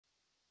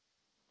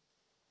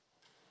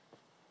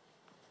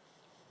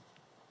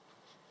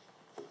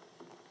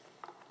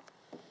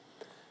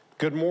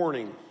Good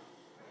morning.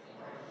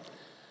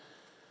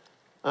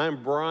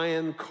 I'm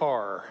Brian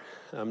Carr.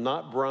 I'm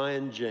not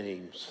Brian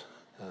James.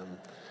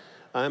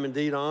 I'm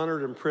indeed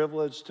honored and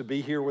privileged to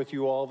be here with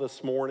you all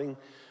this morning.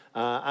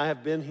 I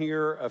have been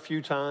here a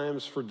few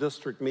times for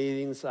district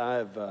meetings.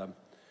 I've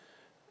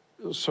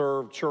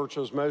served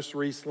churches most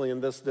recently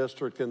in this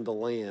district in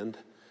DeLand.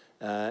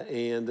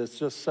 And it's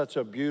just such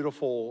a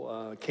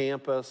beautiful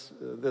campus.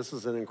 This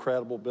is an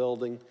incredible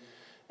building.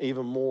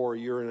 Even more,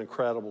 you're an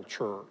incredible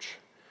church.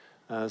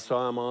 So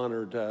I'm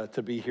honored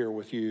to be here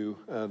with you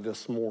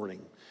this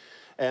morning.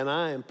 And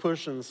I am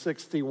pushing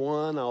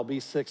 61. I'll be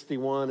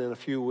 61 in a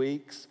few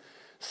weeks.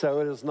 So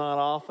it is not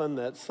often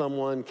that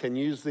someone can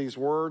use these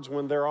words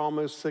when they're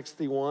almost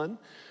 61.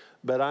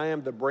 But I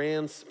am the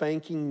brand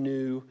spanking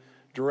new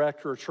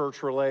Director of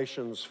Church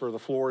Relations for the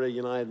Florida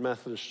United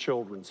Methodist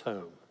Children's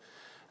Home.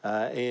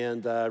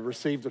 And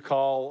received a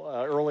call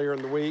earlier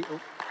in the week.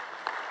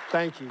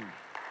 Thank you.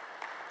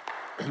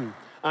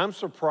 I'm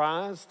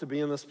surprised to be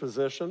in this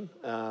position.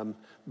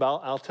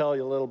 I'll tell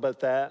you a little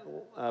bit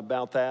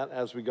about that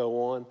as we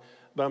go on.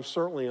 But I'm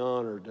certainly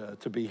honored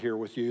to be here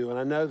with you. And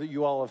I know that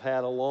you all have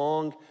had a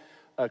long,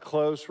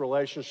 close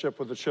relationship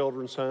with the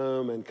Children's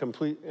Home and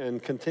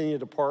continue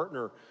to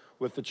partner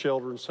with the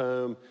Children's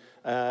Home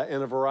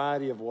in a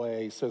variety of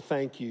ways. So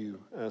thank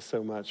you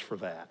so much for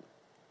that.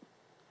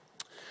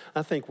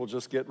 I think we'll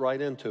just get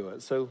right into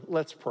it. So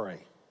let's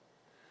pray.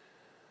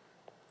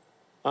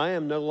 I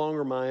am no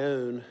longer my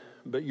own,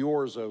 but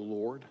yours, O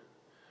Lord.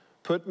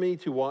 Put me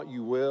to what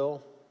you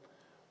will.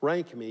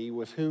 Rank me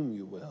with whom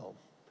you will.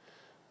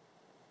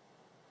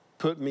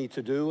 Put me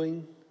to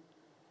doing.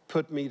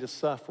 Put me to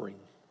suffering.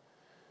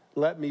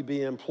 Let me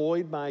be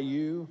employed by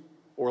you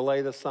or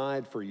laid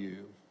aside for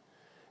you.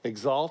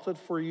 Exalted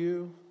for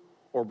you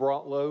or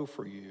brought low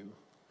for you.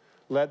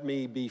 Let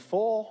me be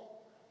full.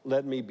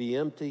 Let me be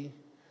empty.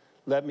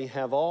 Let me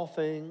have all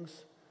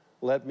things.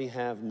 Let me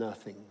have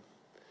nothing.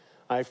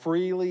 I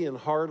freely and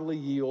heartily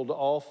yield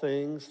all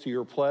things to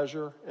your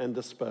pleasure and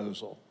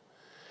disposal.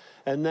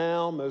 And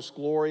now, most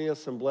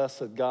glorious and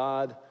blessed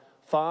God,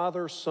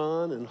 Father,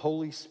 Son, and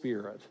Holy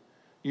Spirit,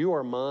 you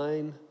are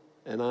mine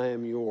and I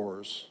am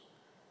yours.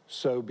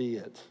 So be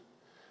it.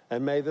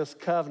 And may this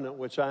covenant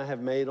which I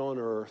have made on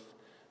earth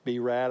be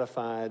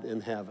ratified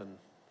in heaven.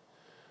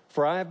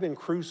 For I have been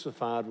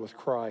crucified with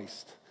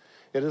Christ.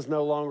 It is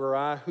no longer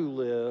I who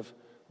live,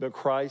 but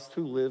Christ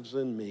who lives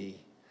in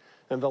me.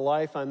 And the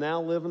life I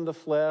now live in the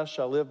flesh,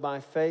 I live by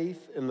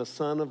faith in the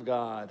Son of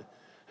God,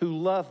 who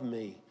loved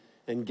me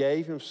and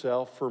gave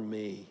himself for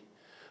me.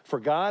 For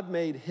God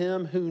made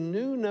him who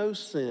knew no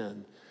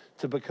sin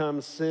to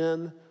become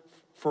sin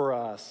for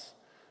us,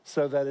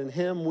 so that in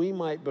him we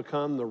might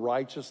become the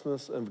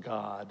righteousness of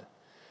God.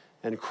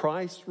 And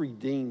Christ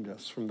redeemed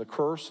us from the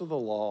curse of the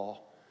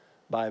law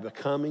by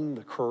becoming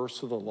the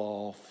curse of the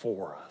law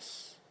for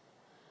us.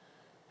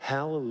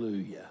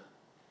 Hallelujah.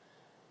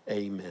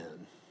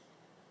 Amen.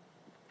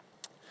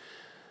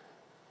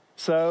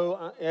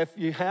 So if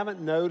you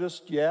haven't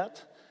noticed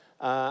yet,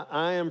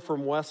 I am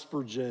from West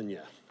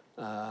Virginia.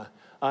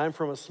 I'm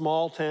from a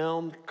small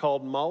town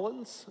called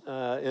Mullins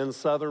in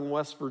southern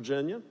West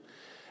Virginia.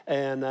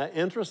 And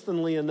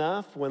interestingly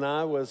enough, when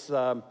I was,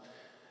 I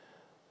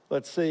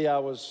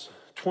was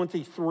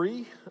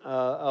 23,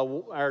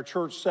 our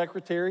church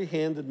secretary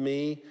handed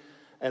me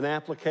an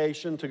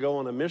application to go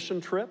on a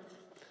mission trip.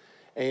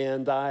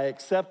 And I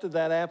accepted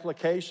that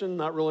application,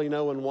 not really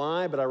knowing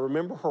why, but I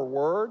remember her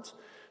words.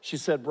 She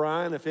said,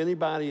 Brian, if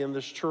anybody in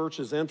this church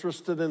is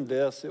interested in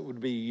this, it would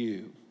be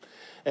you.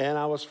 And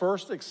I was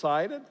first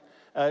excited.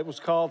 It was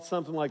called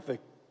something like the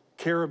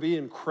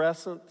Caribbean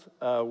Crescent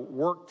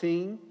Work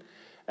Team.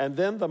 And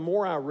then the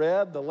more I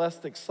read, the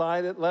less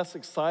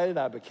excited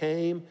I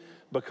became,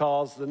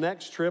 because the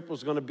next trip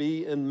was going to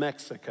be in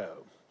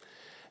Mexico.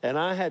 And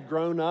I had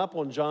grown up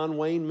on John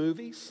Wayne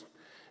movies,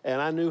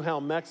 and I knew how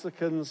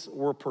Mexicans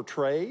were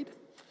portrayed.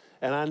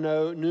 And I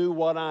knew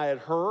what I had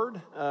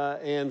heard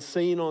and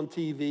seen on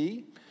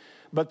TV.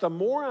 But the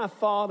more I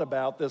thought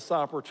about this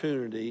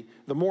opportunity,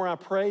 the more I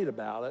prayed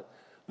about it,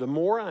 the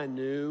more I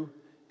knew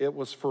it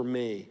was for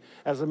me.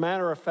 As a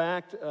matter of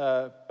fact,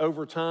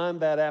 over time,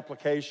 that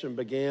application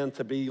began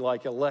to be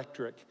like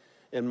electric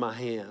in my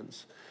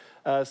hands.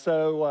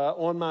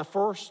 On my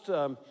first,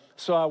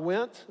 so I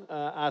went,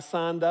 I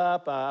signed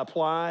up, I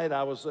applied,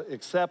 I was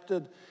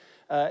accepted.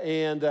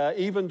 And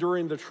even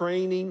during the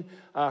training,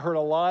 I heard a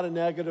lot of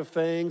negative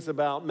things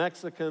about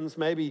Mexicans.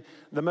 Maybe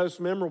the most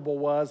memorable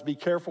was, be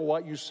careful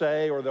what you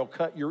say or they'll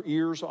cut your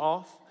ears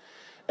off.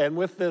 And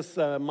with this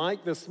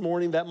mic this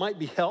morning, that might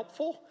be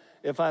helpful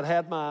if I'd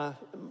had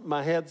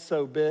my head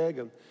so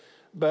big.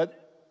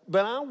 But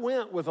I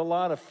went with a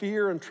lot of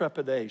fear and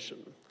trepidation.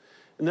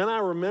 And then I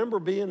remember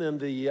being in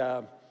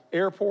the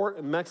airport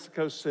in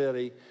Mexico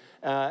City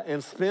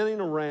and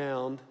spinning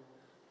around.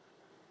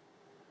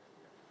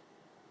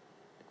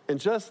 And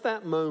just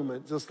that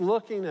moment, just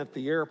looking at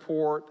the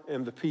airport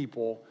and the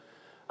people,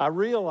 I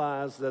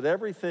realized that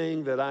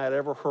everything that I had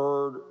ever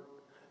heard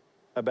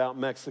about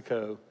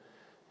Mexico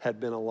had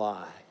been a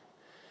lie.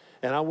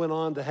 And I went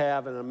on to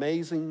have an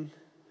amazing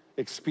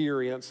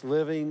experience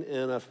living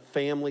in a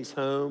family's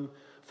home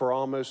for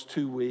almost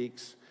 2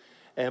 weeks,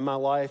 and my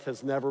life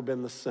has never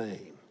been the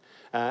same.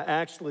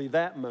 Actually,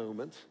 that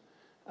moment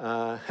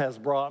has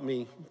brought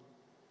me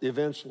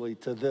eventually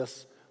to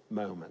this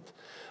moment.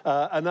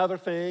 Another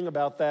thing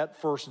about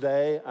that first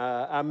day,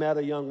 I met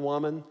a young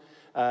woman,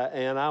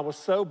 and I was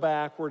so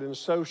backward and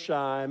so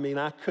shy. I mean,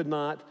 I could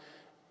not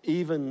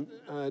even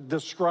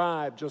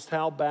describe just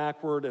how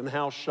backward and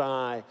how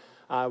shy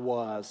I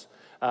was.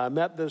 I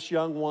met this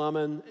young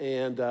woman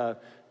and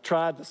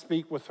tried to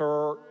speak with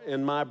her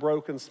in my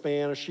broken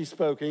Spanish. She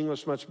spoke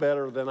English much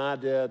better than I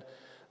did,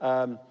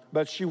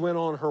 but she went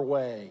on her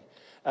way.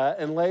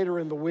 And later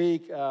in the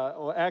week,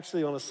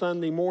 actually on a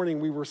Sunday morning,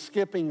 we were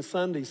skipping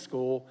Sunday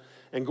school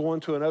and going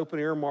to an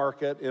open-air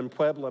market in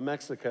Puebla,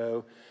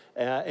 Mexico.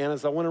 And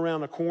as I went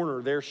around the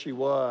corner, there she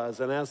was.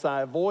 And as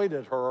I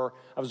avoided her,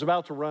 I was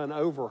about to run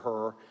over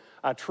her,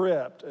 I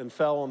tripped and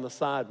fell on the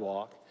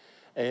sidewalk.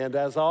 And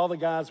as all the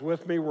guys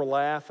with me were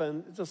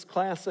laughing, just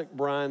classic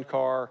Brian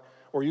Carr,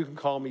 or you can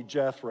call me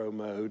Jethro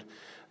mode.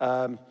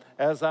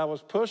 As I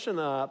was pushing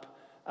up,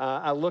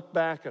 I looked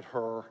back at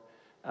her,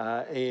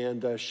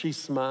 and she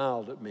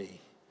smiled at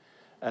me.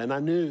 And I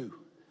knew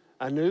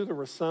there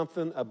was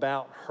something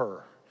about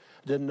her.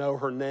 I didn't know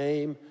her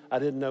name. I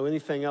didn't know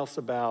anything else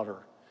about her.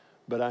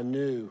 But I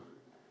knew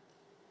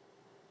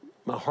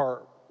my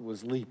heart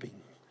was leaping.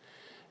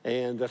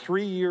 And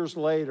 3 years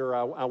later,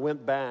 I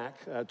went back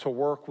to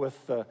work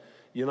with the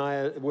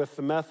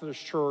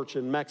Methodist Church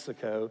in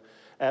Mexico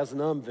as an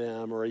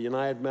UMVM, or a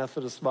United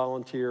Methodist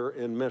Volunteer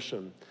in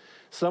Mission.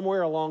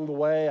 Somewhere along the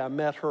way, I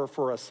met her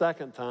for a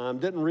second time.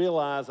 Didn't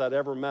realize I'd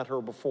ever met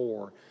her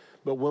before.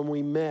 But when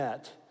we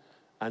met,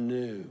 I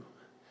knew.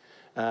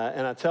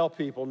 And I tell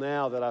people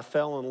now that I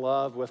fell in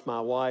love with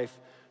my wife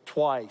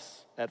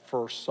twice at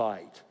first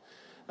sight.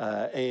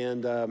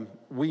 And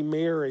we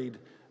married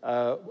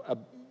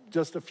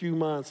just a few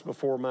months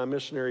before my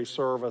missionary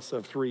service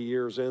of 3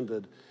 years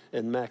ended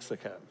in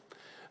Mexico.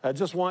 I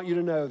just want you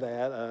to know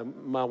that.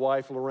 My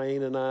wife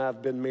Lorraine and I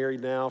have been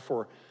married now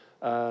for,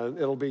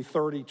 it'll be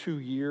 32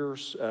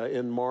 years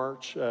in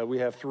March. We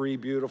have 3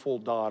 beautiful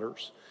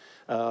daughters.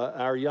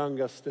 Our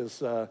youngest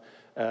is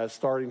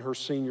starting her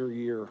senior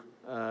year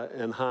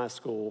in high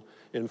school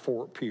in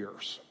Fort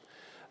Pierce.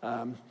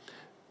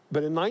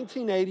 But in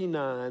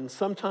 1989,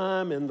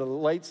 sometime in the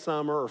late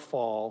summer or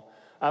fall,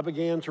 I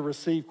began to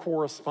receive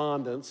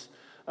correspondence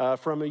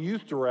from a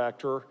youth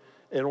director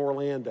in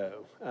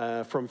Orlando,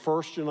 from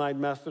First United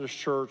Methodist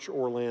Church,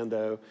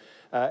 Orlando.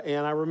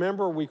 And I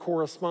remember we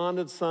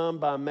corresponded some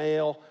by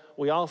mail.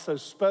 We also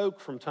spoke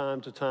from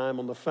time to time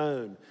on the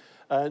phone.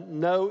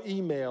 No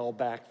email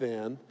back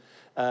then.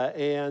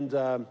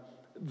 And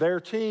their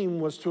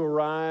team was to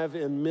arrive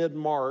in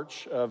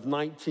mid-March of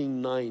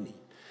 1990.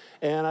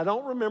 And I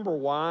don't remember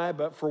why,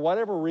 but for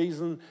whatever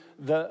reason,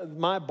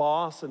 my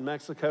boss in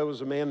Mexico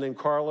was a man named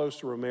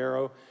Carlos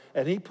Romero,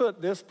 and he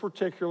put this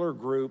particular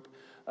group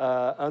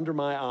under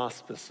my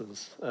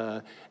auspices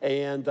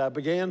and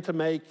began to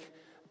make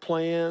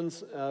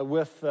plans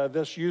with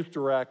this youth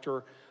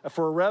director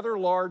for a rather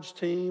large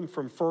team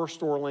from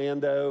First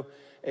Orlando.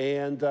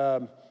 And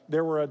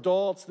there were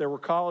adults, there were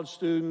college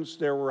students,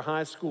 there were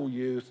high school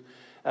youth.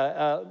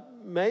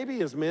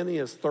 Maybe as many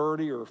as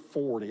 30 or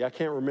 40. I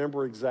can't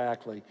remember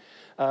exactly.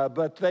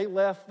 But they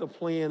left the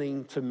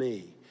planning to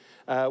me,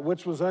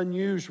 which was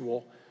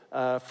unusual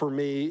for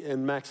me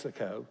in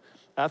Mexico.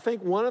 I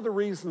think one of the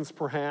reasons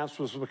perhaps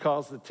was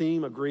because the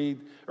team agreed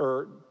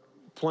or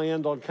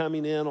planned on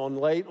coming in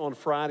late on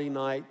Friday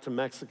night to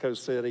Mexico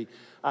City.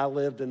 I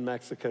lived in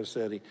Mexico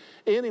City.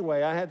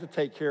 Anyway, I had to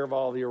take care of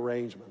all the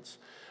arrangements.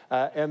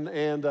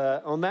 And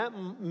on that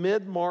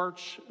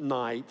mid-March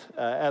night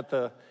at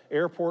the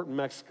airport in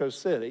Mexico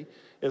City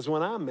is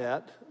when I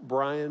met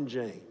Brian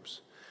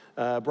James.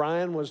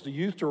 Brian was the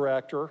youth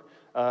director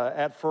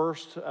at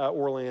First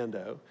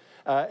Orlando.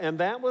 And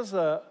that was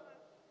a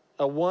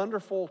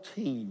wonderful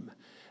team.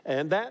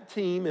 And that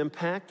team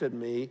impacted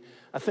me,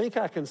 I think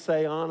I can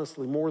say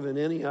honestly, more than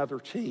any other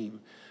team.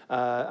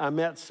 I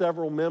met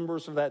several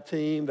members of that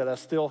team that I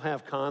still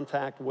have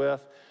contact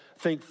with. I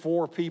think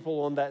 4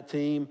 people on that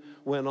team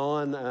went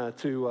on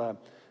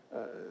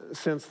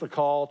since the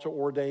call to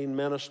ordained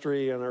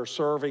ministry and are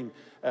serving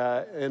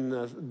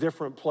in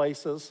different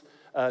places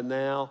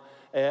now.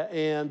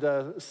 And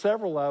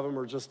several of them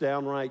are just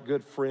downright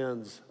good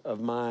friends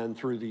of mine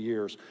through the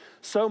years.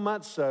 So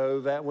much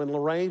so that when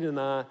Lorraine and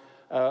I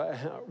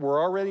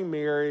were already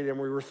married and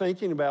we were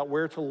thinking about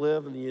where to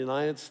live in the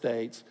United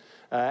States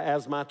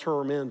as my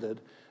term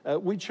ended,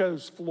 we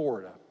chose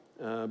Florida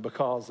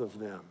because of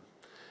them.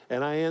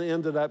 And I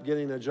ended up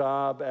getting a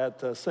job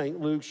at St.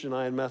 Luke's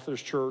United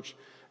Methodist Church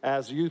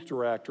as youth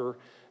director,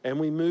 and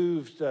we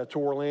moved to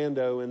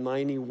Orlando in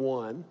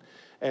 91.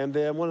 And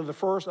then one of the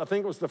first, I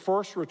think it was the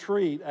first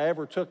retreat I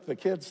ever took the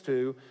kids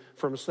to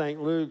from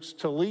St. Luke's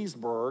to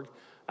Leesburg,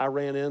 I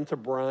ran into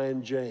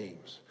Brian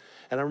James.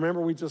 And I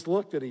remember we just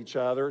looked at each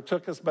other. It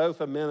took us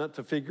both a minute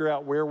to figure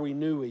out where we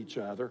knew each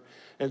other.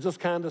 And it just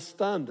kind of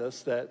stunned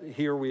us that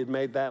here we had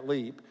made that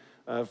leap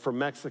from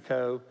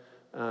Mexico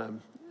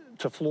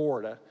to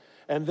Florida.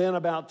 And then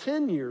about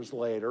 10 years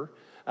later,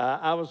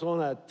 I was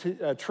on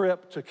a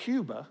trip to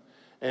Cuba,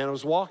 and I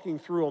was walking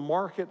through a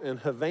market in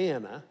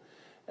Havana,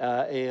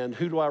 and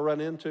who do I run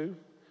into?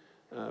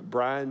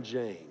 Brian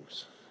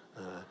James.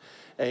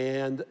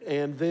 And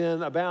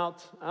then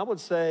about, I would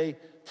say,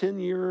 10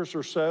 years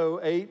or so,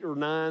 8 or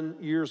 9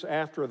 years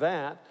after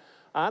that,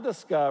 I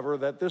discovered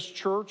that this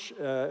church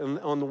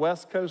on the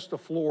west coast of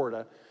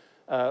Florida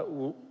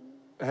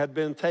had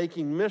been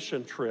taking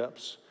mission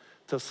trips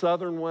to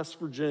southern West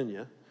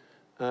Virginia,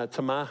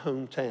 to my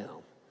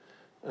hometown,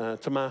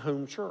 to my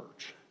home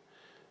church.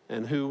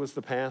 And who was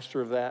the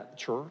pastor of that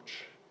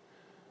church?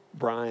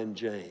 Brian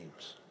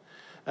James.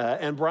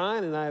 And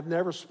Brian and I have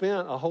never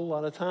spent a whole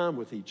lot of time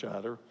with each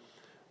other,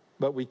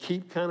 but we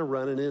keep kind of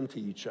running into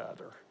each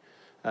other.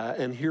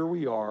 And here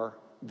we are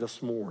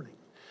this morning.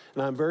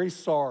 And I'm very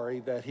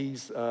sorry that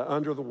he's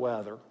under the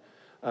weather,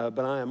 but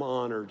I am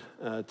honored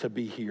to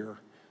be here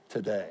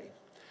today.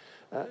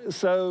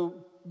 So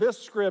this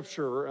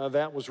scripture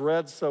that was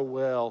read so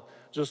well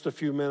just a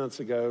few minutes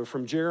ago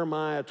from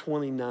Jeremiah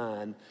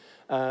 29,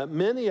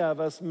 many of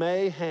us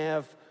may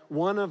have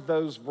one of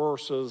those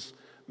verses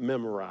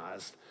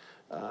memorized.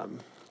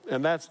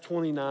 And that's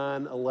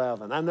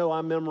 29:11. I know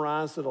I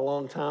memorized it a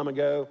long time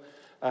ago,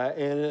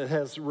 and it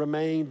has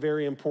remained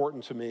very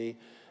important to me.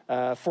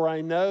 For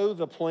I know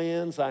the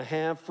plans I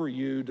have for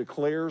you,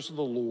 declares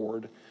the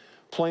Lord,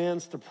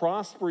 plans to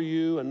prosper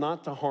you and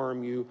not to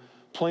harm you,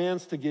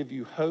 plans to give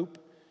you hope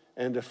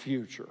and a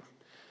future.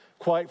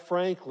 Quite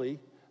frankly,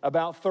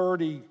 about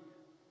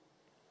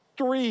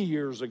 33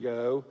 years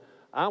ago,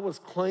 I was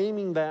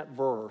claiming that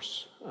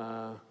verse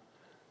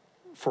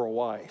for a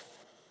wife.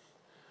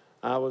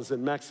 I was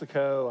in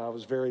Mexico. I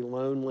was very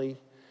lonely.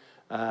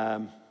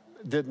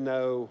 Didn't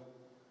know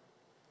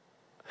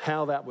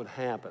how that would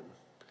happen.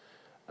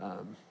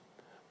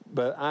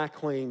 But I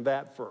claimed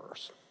that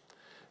verse.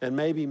 And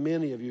maybe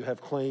many of you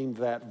have claimed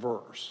that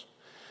verse.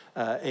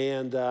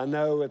 And I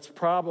know it's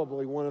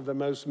probably one of the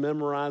most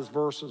memorized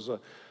verses. A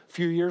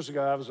few years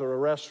ago, I was at a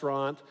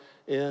restaurant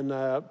in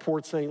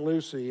Port St.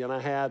 Lucie, and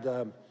I had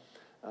a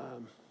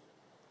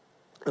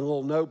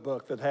little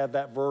notebook that had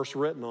that verse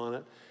written on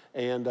it.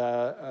 And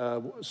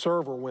a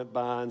server went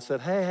by and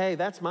said, hey,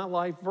 that's my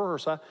life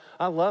verse.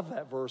 I love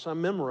that verse. I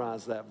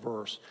memorized that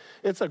verse.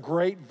 It's a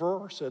great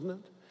verse, isn't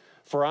it?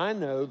 For I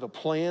know the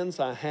plans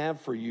I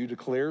have for you,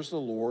 declares the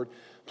Lord,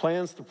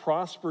 plans to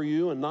prosper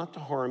you and not to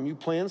harm you,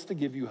 plans to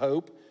give you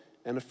hope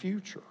and a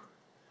future.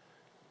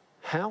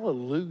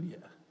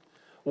 Hallelujah.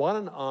 What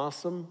an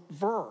awesome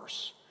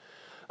verse.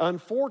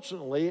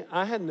 Unfortunately,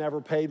 I had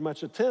never paid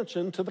much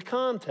attention to the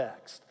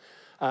context.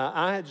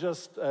 I had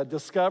just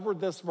discovered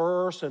this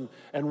verse and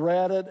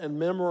read it and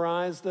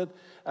memorized it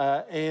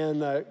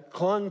and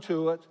clung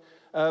to it,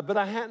 but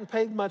I hadn't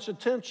paid much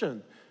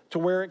attention to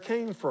where it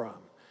came from.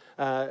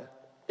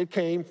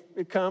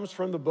 It comes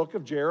from the book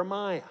of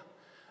Jeremiah,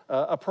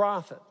 a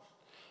prophet.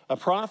 A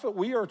prophet,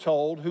 we are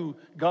told, who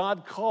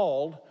God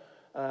called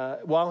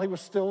while he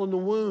was still in the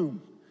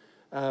womb.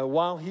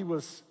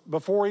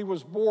 Before he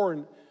was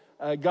born,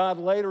 God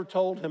later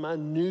told him, I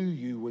knew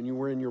you when you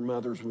were in your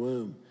mother's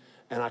womb,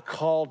 and I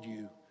called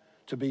you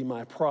to be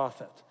my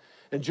prophet.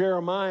 And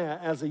Jeremiah,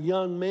 as a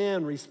young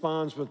man,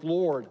 responds with,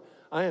 Lord,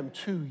 I am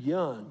too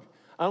young.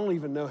 I don't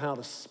even know how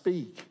to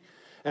speak.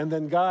 And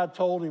then God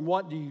told him,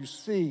 what do you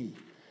see?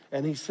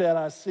 And he said,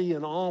 I see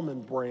an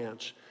almond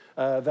branch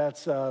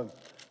that's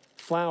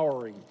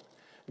flowering.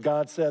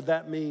 God said,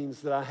 that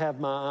means that I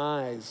have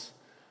my eyes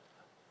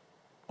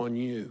on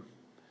you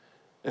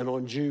and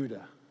on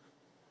Judah.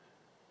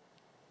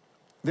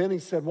 Then he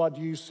said, what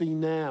do you see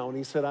now? And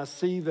he said, I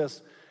see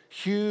this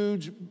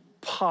huge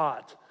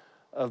pot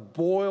of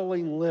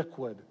boiling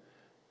liquid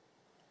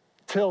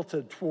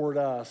tilted toward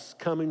us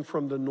coming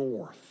from the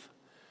north.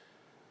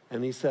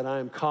 And he said, I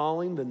am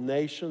calling the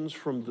nations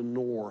from the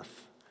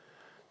north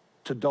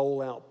to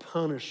dole out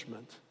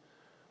punishment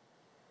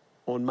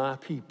on my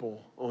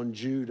people, on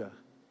Judah,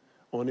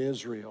 on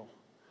Israel.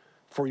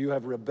 For you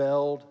have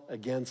rebelled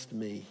against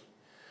me.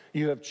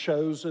 You have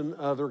chosen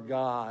other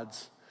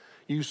gods.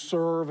 You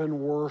serve and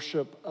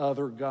worship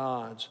other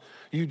gods.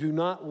 You do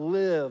not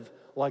live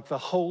like the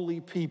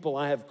holy people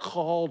I have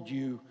called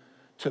you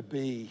to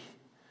be.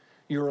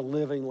 You're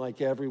living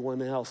like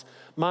everyone else.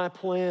 My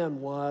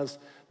plan was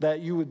that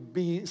you would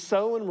be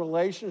so in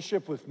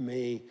relationship with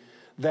me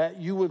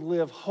that you would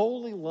live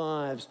holy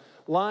lives,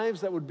 lives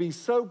that would be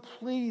so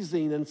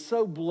pleasing and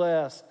so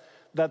blessed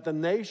that the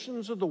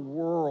nations of the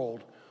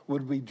world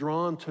would be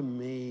drawn to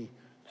me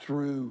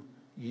through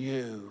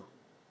you.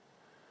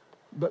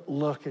 But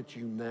look at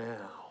you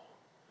now.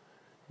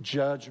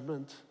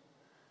 Judgment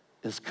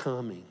is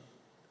coming.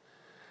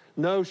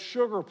 No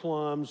sugar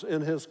plums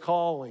in his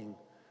calling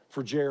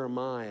for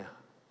Jeremiah.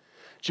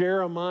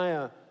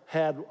 Jeremiah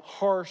had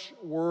harsh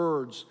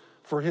words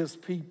for his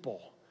people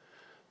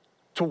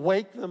to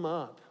wake them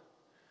up,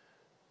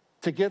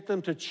 to get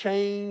them to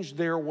change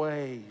their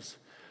ways,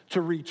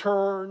 to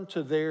return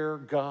to their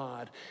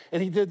God.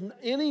 And he did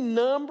any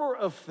number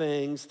of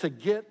things to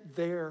get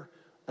their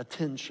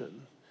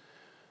attention.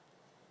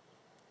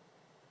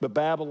 But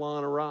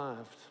Babylon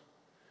arrived,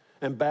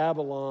 and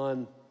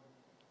Babylon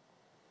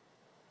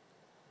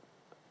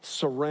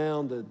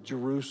surrounded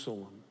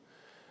Jerusalem,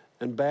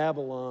 and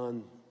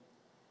Babylon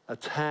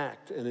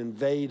attacked and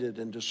invaded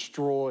and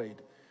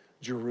destroyed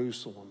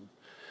Jerusalem.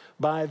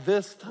 By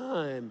this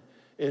time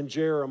in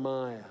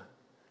Jeremiah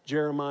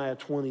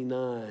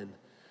 29,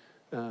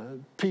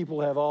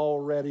 people have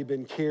already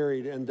been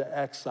carried into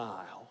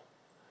exile,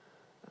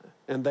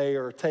 and they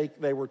were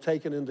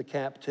taken into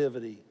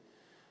captivity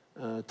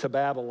to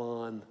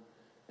Babylon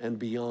and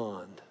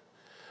beyond.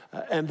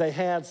 And they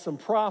had some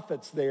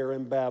prophets there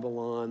in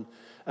Babylon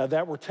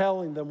that were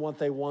telling them what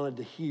they wanted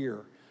to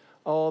hear.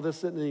 Oh, this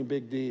isn't any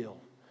big deal.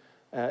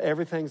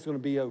 Everything's going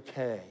to be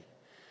okay.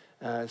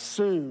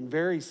 Soon,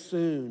 very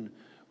soon,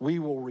 we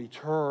will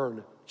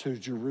return to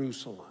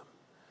Jerusalem.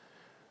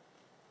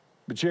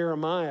 But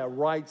Jeremiah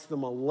writes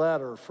them a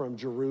letter from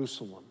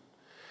Jerusalem,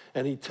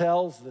 and he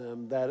tells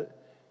them that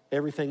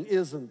everything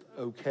isn't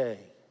okay,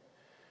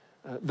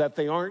 that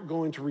they aren't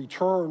going to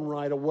return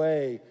right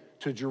away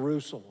to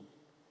Jerusalem,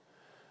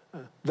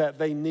 that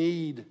they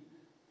need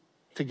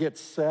to get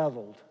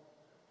settled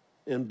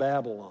in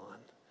Babylon.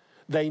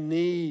 They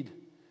need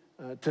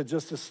to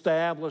just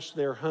establish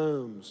their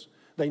homes.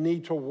 They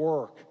need to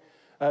work.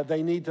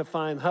 They need to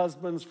find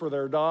husbands for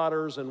their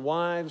daughters and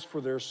wives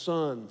for their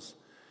sons,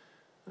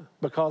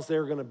 because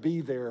they're going to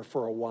be there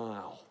for a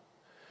while.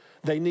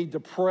 They need to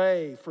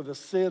pray for the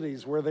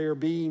cities where they are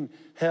being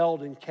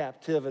held in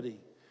captivity.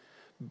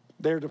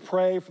 They're to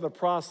pray for the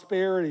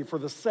prosperity, for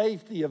the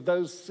safety of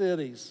those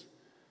cities,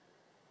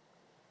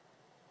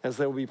 as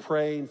they'll be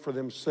praying for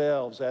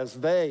themselves as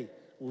they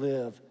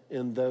live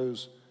in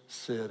those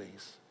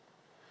cities.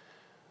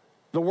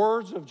 The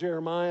words of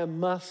Jeremiah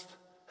must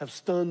have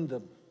stunned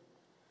them,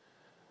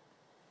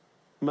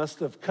 must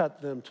have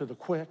cut them to the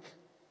quick.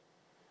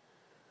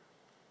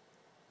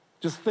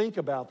 Just think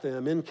about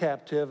them in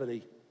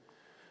captivity,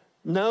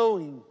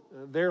 knowing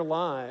their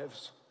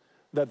lives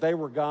that they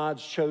were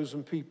God's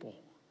chosen people.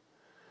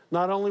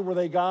 Not only were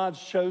they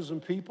God's chosen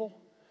people,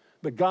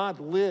 but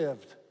God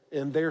lived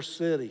in their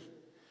city.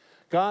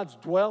 God's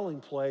dwelling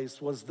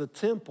place was the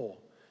temple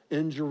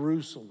in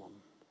Jerusalem.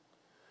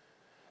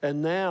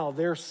 And now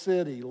their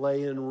city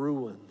lay in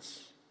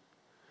ruins.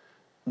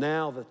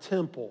 Now the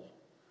temple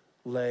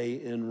lay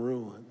in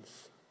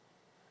ruins.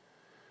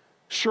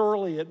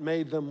 Surely it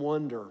made them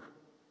wonder,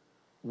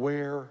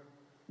 where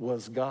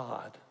was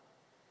God?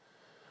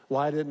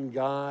 Why didn't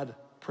God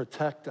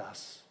protect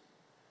us?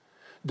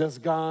 Does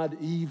God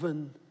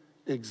even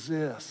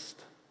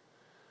exist?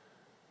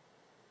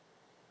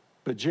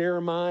 But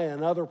Jeremiah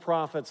and other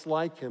prophets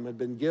like him had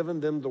been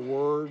given them the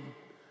word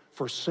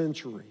for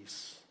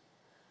centuries.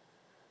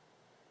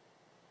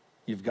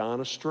 You've gone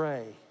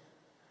astray.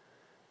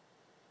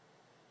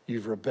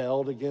 You've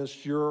rebelled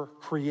against your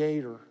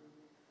Creator.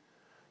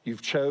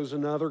 You've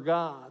chosen other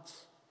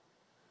gods.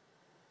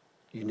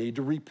 You need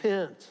to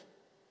repent.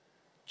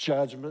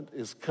 Judgment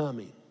is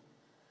coming.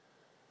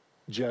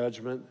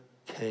 Judgment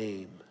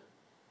came.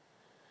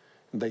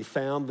 And they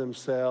found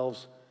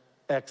themselves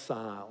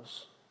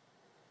exiles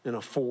in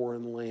a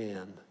foreign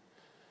land.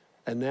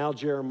 And now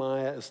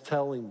Jeremiah is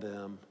telling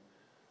them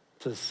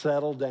to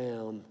settle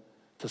down,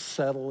 to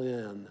settle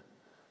in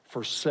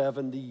for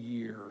 70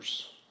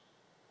 years.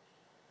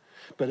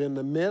 But in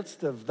the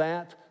midst of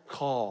that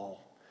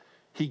call,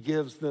 he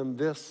gives them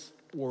this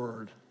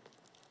word.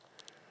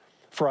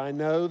 For I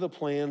know the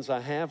plans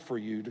I have for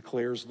you,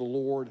 declares the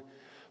Lord.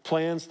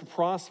 Plans to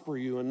prosper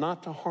you and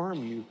not to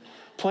harm you.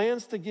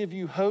 Plans to give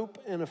you hope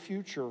and a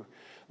future.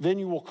 Then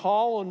you will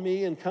call on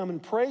me and come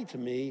and pray to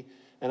me,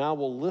 and I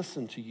will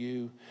listen to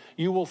you.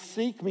 You will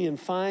seek me and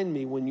find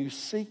me when you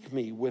seek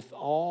me with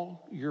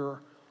all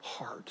your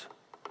heart.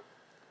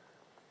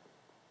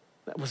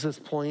 That was his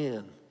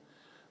plan.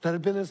 That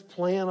had been his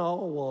plan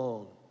all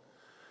along,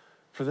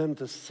 for them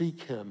to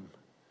seek him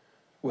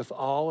with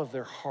all of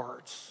their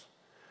hearts.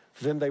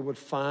 Then they would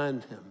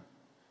find him,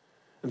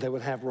 and they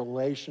would have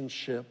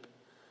relationship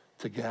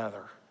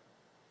together.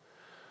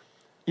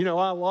 You know,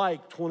 I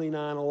like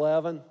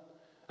 29:11.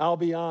 I'll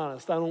be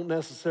honest, I don't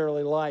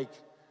necessarily like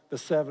the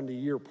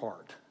 70-year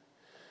part.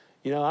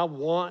 You know, I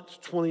want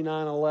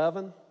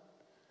 29:11,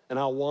 and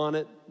I want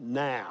it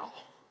now.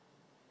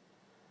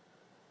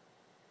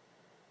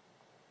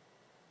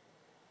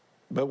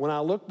 But when I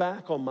look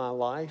back on my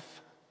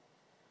life,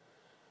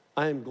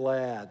 I am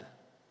glad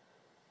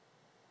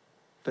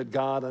that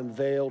God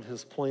unveiled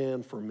his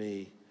plan for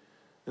me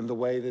in the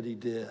way that he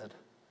did.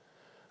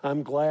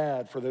 I'm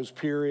glad for those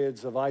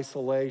periods of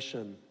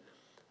isolation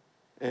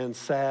and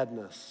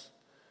sadness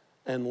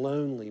and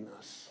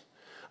loneliness.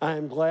 I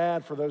am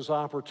glad for those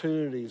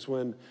opportunities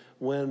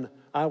when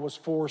I was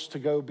forced to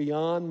go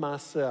beyond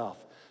myself,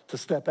 to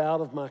step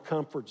out of my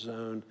comfort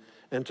zone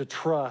and to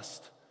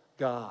trust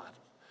God.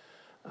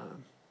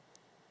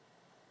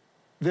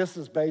 This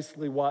is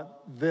basically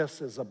what this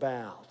is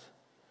about.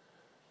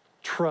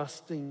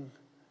 Trusting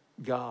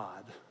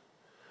God.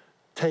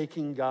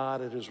 Taking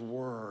God at his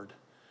word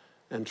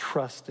and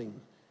trusting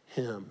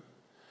him.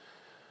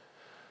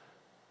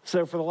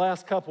 So for the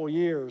last couple of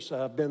years,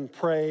 I've been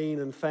praying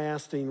and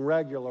fasting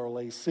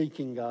regularly,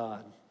 seeking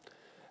God,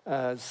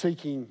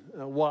 seeking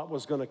what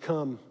was going to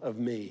come of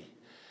me.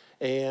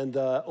 And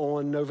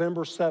on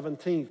November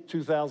 17th,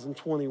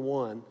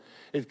 2021,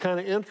 it kind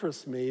of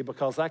interests me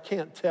because I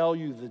can't tell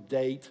you the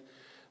date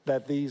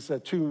that these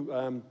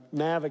two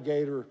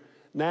navigator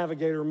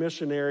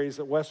missionaries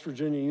at West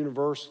Virginia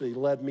University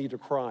led me to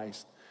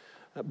Christ.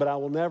 But I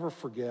will never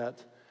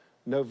forget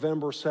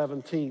November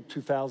 17th,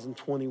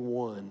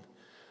 2021.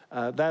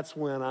 That's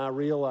when I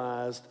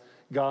realized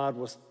God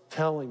was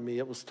telling me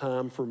it was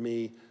time for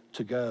me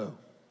to go.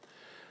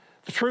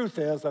 The truth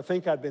is, I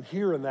think I'd been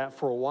hearing that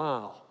for a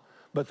while.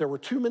 But there were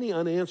too many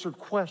unanswered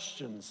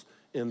questions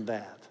in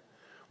that.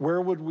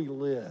 Where would we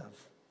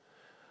live?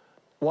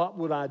 What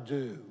would I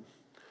do?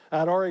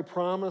 I'd already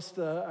promised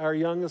our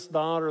youngest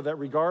daughter that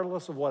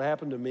regardless of what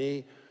happened to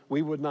me,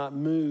 we would not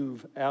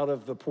move out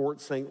of the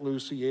Port St.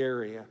 Lucie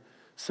area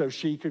so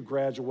she could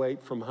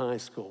graduate from high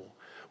school,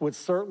 which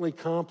certainly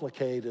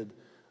complicated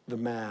the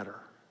matter.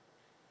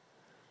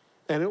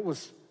 And it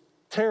was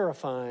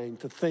terrifying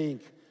to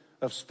think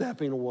of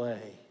stepping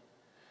away.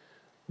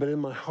 But in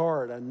my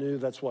heart, I knew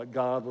that's what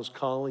God was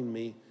calling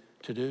me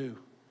to do.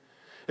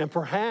 And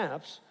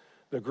perhaps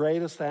the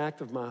greatest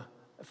act of my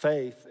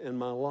faith in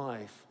my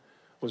life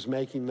was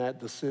making that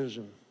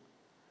decision.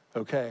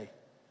 Okay,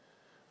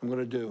 I'm going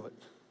to do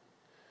it.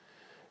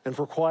 And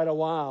for quite a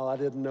while, I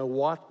didn't know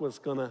what was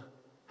going to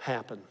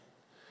happen.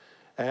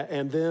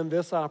 And then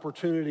this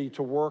opportunity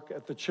to work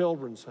at the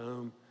children's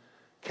home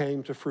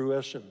came to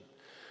fruition.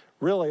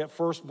 Really, at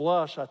first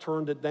blush, I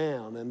turned it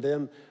down. And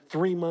then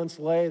 3 months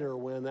later,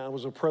 when I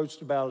was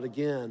approached about it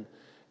again,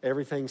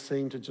 everything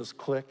seemed to just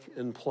click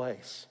in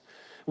place.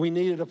 We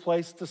needed a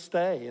place to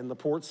stay in the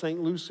Port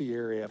St. Lucie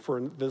area for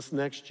this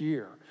next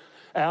year.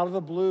 Out of the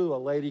blue, a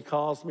lady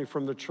calls me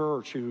from the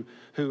church who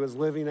is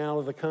living out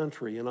of the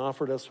country and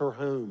offered us her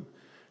home.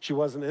 She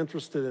wasn't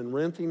interested in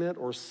renting it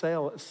or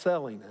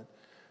selling it.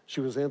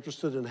 She was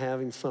interested in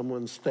having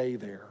someone stay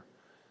there.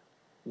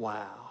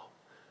 Wow.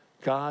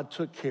 God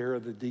took care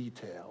of the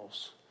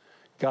details.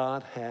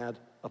 God had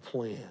a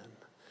plan.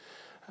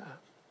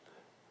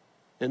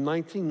 In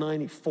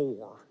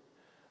 1994,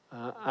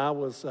 I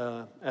was,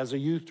 as a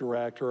youth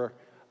director,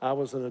 I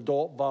was an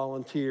adult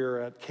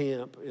volunteer at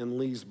camp in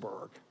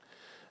Leesburg.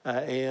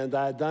 And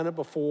I had done it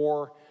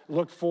before,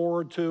 looked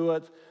forward to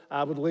it.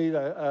 I would lead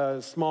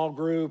a small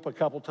group a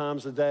couple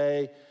times a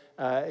day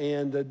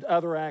and did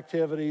other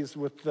activities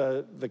with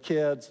the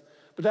kids.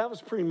 But that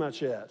was pretty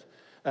much it.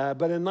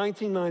 But in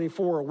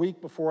 1994, a week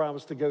before I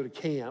was to go to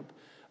camp,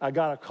 I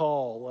got a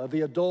call.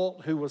 The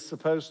adult who was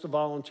supposed to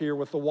volunteer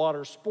with the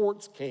water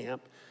sports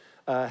camp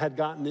had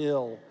gotten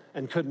ill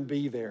and couldn't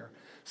be there.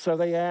 So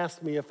they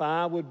asked me if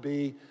I would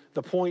be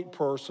the point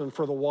person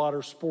for the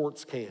water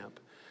sports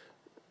camp.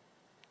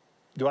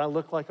 Do I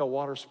look like a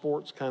water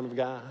sports kind of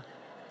guy?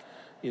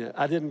 You know,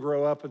 I didn't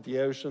grow up at the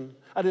ocean.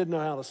 I didn't know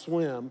how to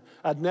swim.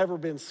 I'd never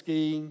been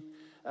skiing,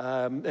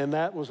 and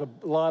that was a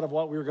lot of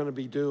what we were going to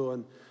be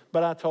doing.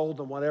 But I told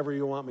them, whatever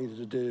you want me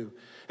to do.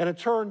 And it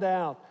turned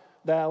out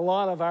that a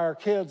lot of our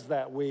kids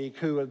that week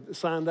who had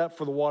signed up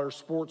for the water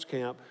sports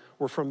camp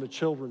were from the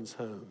children's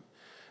home.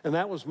 And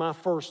that was my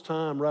first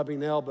time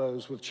rubbing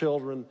elbows with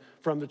children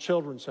from the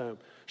children's home.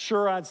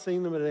 Sure, I'd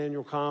seen them at an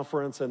annual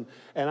conference and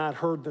I'd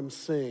heard them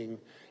sing,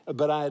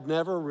 but I had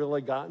never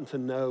really gotten to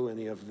know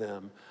any of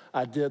them.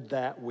 I did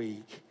that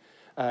week.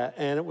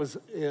 And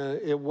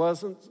it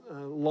wasn't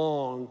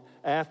long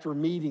after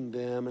meeting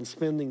them and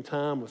spending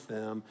time with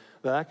them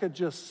that I could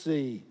just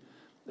see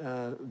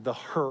the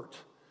hurt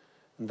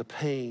and the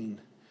pain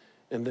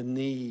and the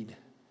need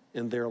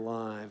in their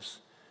lives,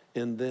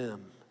 in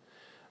them.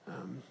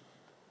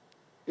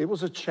 It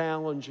was a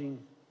challenging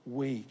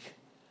week,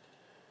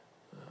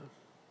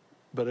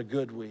 but a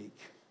good week.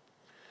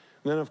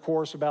 And then, of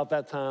course, about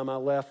that time, I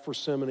left for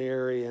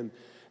seminary and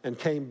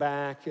came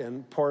back,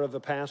 and part of the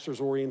pastor's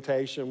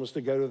orientation was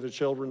to go to the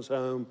children's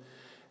home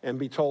and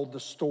be told the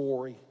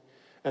story.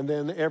 And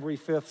then every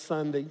fifth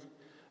Sunday,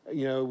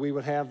 you know, we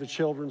would have the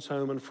children's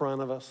home in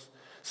front of us.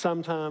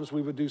 Sometimes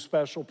we would do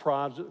special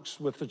projects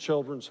with the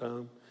children's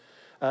home.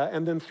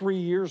 And then 3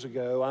 years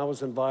ago, I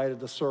was invited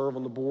to serve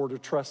on the board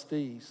of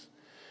trustees.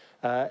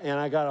 And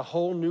I got a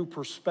whole new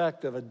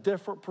perspective, a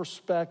different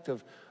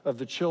perspective of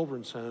the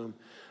children's home.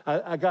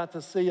 I got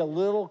to see a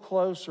little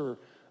closer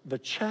the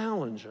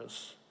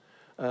challenges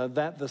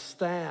that the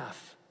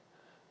staff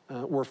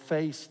were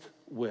faced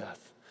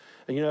with.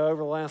 And you know,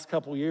 over the last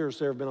couple of years,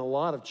 there have been a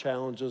lot of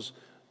challenges,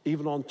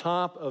 even on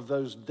top of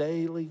those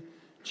daily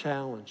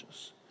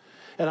challenges.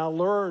 And I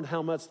learned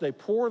how much they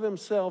pour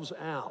themselves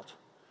out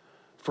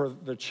for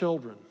the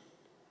children.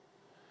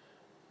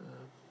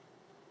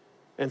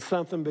 And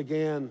something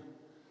began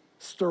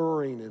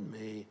stirring in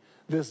me,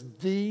 this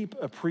deep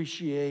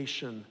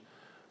appreciation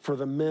for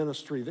the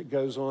ministry that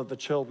goes on at the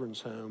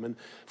children's home, and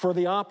for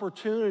the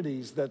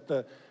opportunities that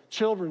the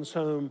children's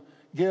home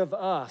give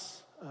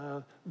us,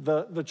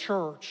 the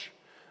church,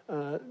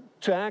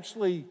 to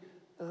actually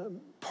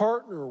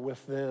partner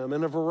with them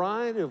in a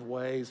variety of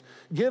ways,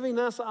 giving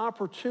us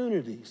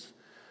opportunities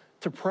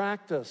to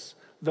practice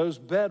those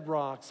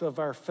bedrocks of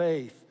our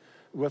faith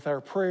with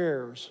our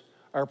prayers,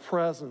 our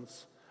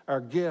presence, our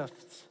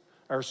gifts,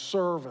 our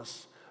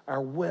service,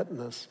 our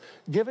witness,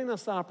 giving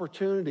us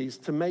opportunities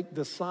to make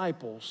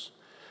disciples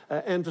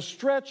and to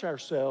stretch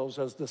ourselves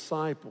as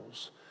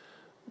disciples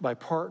by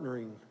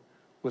partnering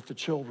with the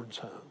children's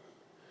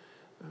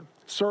home.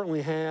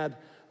 Certainly had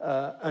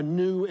a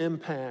new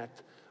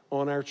impact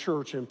on our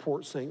church in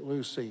Port St.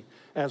 Lucie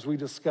as we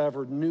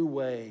discovered new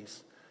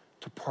ways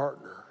to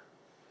partner,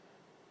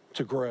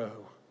 to grow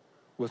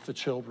with the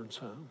children's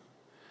home.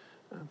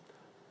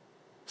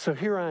 So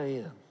here I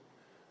am,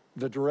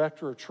 the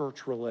director of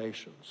church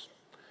relations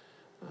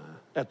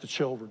at the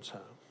children's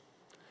home,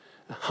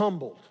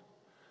 humbled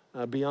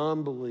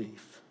beyond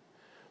belief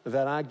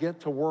that I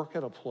get to work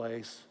at a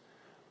place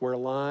where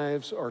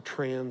lives are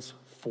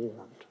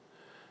transformed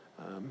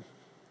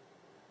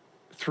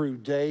through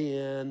day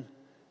in,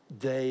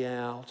 day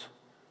out,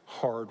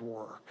 hard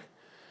work.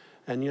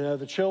 And you know,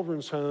 the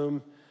children's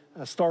home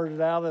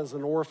started out as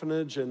an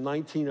orphanage in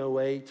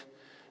 1908,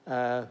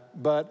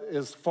 but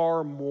is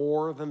far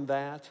more than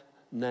that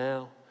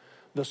now.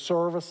 The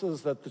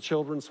services that the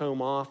children's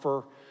home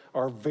offer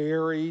are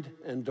varied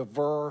and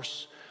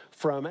diverse,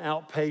 from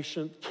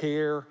outpatient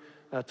care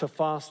to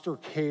foster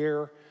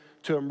care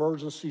to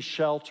emergency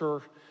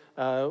shelter.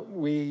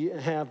 We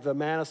have the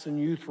Madison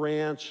Youth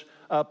Ranch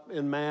up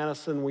in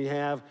Madison. We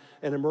have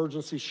an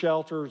emergency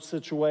shelter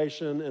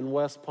situation in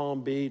West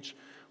Palm Beach.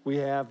 We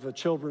have the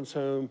children's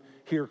home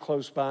here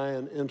close by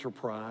in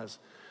Enterprise.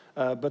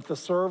 But the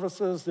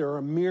services, there are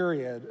a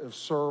myriad of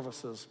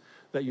services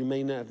that you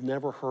may have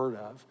never heard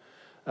of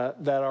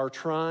that are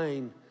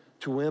trying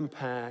to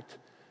impact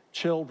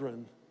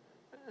children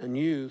and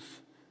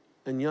youth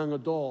and young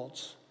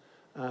adults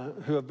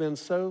who have been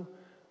so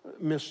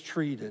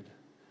mistreated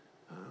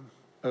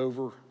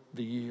over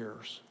the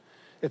years.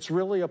 It's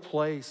really a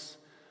place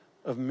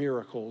of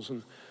miracles.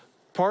 And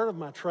part of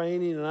my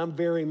training, and I'm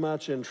very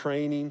much in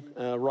training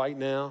right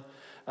now,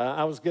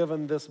 I was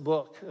given this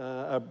book,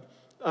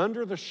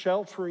 Under the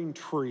Sheltering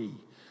Tree,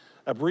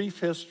 A Brief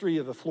History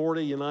of the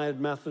Florida United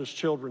Methodist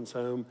Children's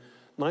Home,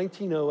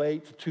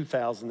 1908 to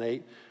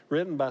 2008,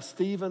 written by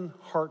Stephen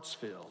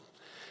Hartsfield.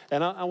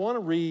 And I want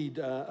to read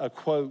a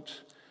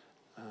quote.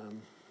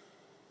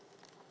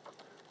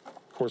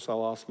 Of course, I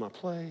lost my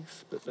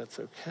place, but that's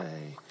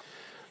okay.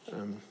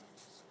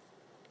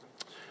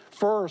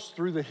 First,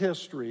 through the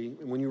history,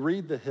 when you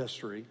read the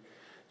history,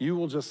 you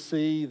will just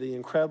see the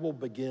incredible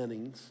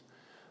beginnings.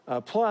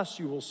 Plus,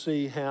 you will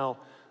see how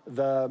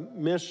the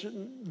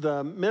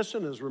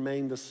mission has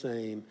remained the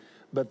same,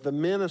 but the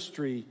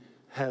ministry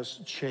has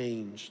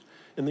changed.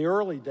 In the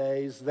early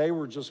days, they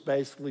were just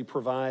basically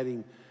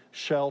providing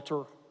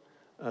shelter,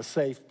 a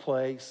safe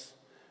place,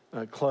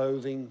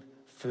 clothing,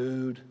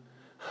 food,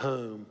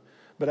 home.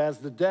 But as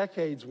the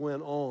decades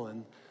went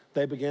on,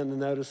 they began to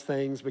notice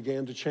things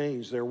began to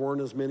change. There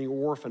weren't as many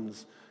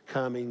orphans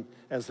coming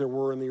as there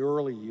were in the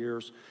early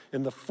years.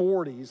 In the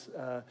 40s,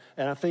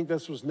 and I think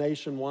this was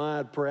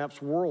nationwide,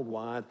 perhaps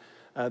worldwide,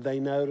 they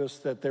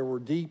noticed that there were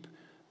deep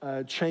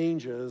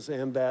changes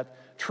and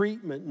that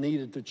treatment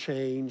needed to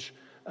change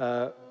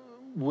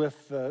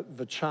with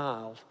the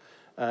child.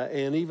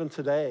 And even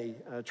today,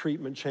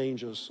 treatment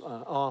changes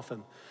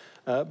often.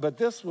 But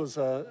this was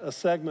a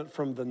segment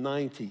from the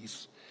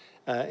 90s,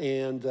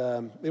 and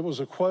it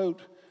was a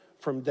quote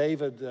from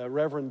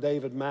Reverend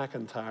David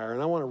McIntyre,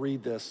 and I want to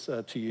read this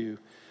to you.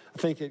 I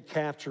think it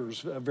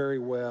captures very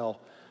well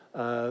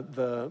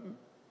the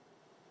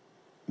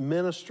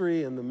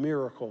ministry and the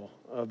miracle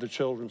of the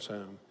children's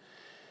home.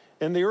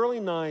 In the early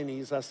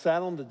 90s, I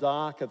sat on the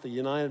dock at the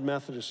United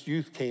Methodist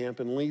Youth Camp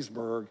in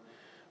Leesburg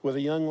with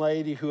a young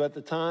lady who at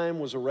the time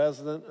was a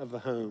resident of the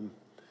home.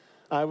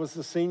 I was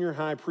the senior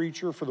high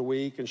preacher for the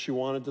week, and she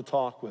wanted to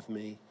talk with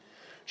me.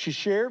 She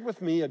shared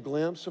with me a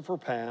glimpse of her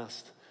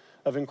past,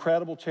 of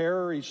incredible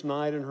terror each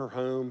night in her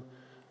home,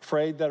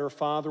 afraid that her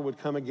father would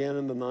come again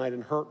in the night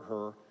and hurt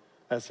her,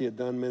 as he had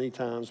done many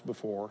times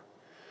before.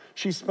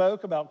 She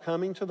spoke about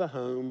coming to the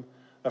home,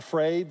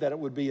 afraid that it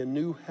would be a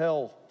new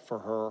hell for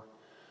her,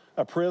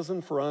 a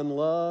prison for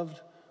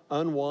unloved,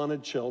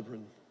 unwanted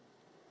children.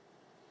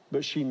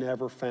 But she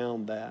never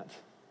found that.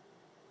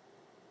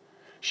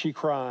 She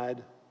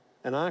cried,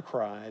 and I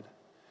cried,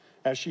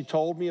 as she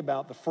told me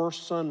about the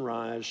first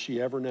sunrise she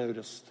ever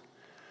noticed,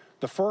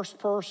 the first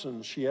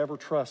person she ever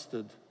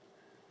trusted,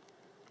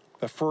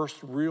 the first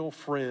real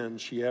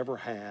friend she ever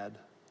had,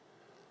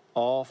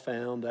 all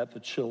found at the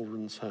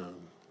children's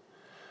home.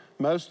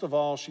 Most of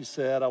all, she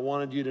said, I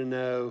wanted you to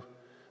know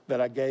that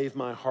I gave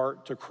my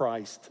heart to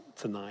Christ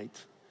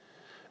tonight.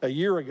 A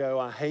year ago,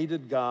 I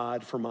hated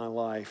God for my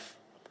life.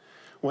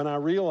 When I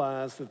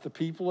realized that the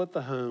people at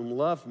the home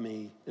loved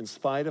me in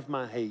spite of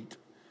my hate,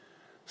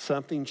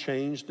 something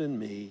changed in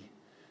me,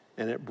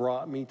 and it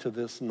brought me to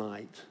this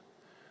night.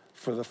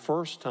 For the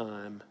first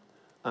time,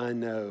 I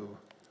know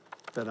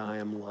that I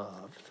am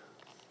loved.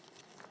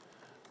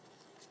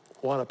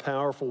 What a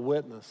powerful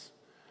witness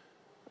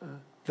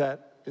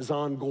that is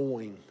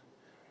ongoing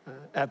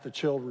at the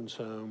children's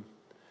home.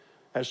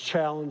 As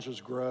challenges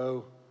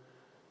grow,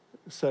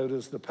 so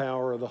does the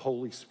power of the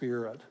Holy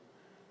Spirit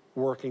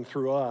working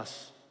through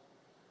us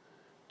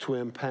to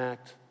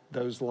impact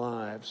those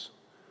lives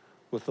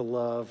with the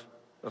love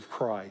of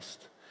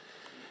Christ.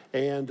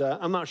 And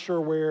I'm not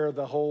sure where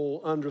the whole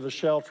Under the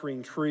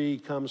Sheltering Tree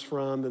comes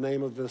from, the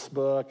name of this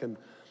book, and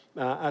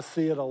I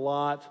see it a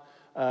lot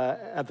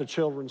at the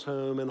children's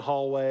home, in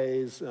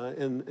hallways,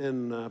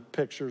 in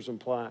pictures and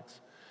plaques.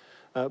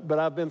 But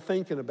I've been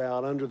thinking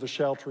about Under the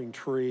Sheltering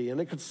Tree, and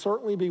it could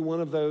certainly be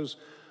one of those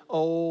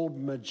old,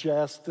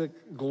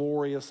 majestic,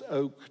 glorious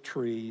oak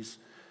trees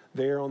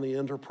there on the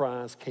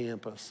Enterprise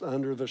campus,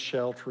 under the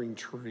sheltering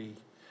tree.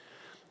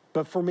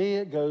 But for me,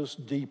 it goes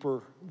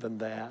deeper than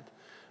that.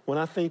 When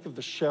I think of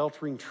the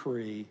sheltering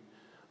tree,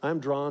 I'm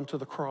drawn to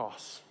the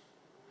cross.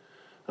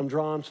 I'm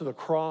drawn to the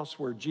cross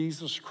where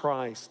Jesus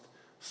Christ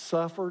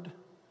suffered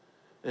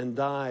and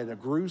died a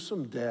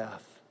gruesome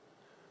death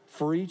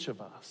for each of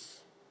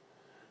us,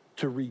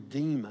 to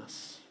redeem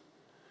us,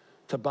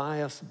 to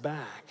buy us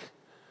back,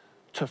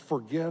 to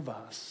forgive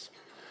us,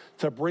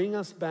 to bring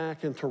us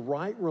back into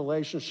right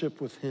relationship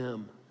with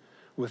him,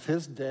 with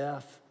his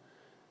death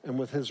and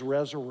with his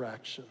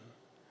resurrection,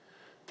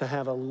 to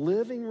have a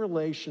living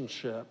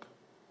relationship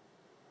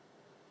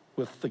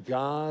with the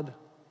God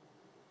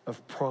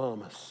of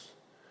promise,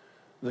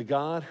 the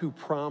God who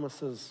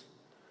promises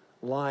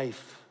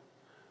life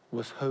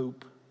with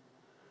hope,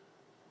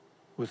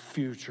 with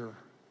future,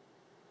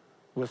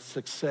 with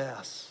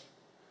success,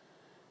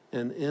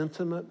 an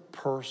intimate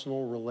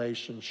personal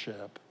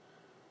relationship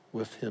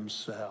with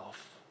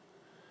himself.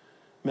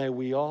 May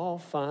we all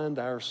find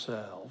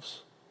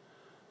ourselves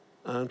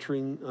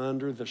entering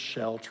under the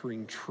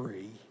sheltering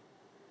tree,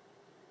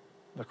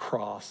 the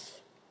cross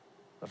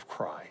of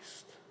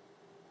Christ.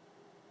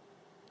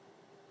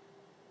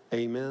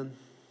 Amen.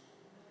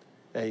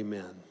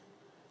 Amen.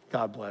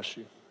 God bless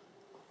you.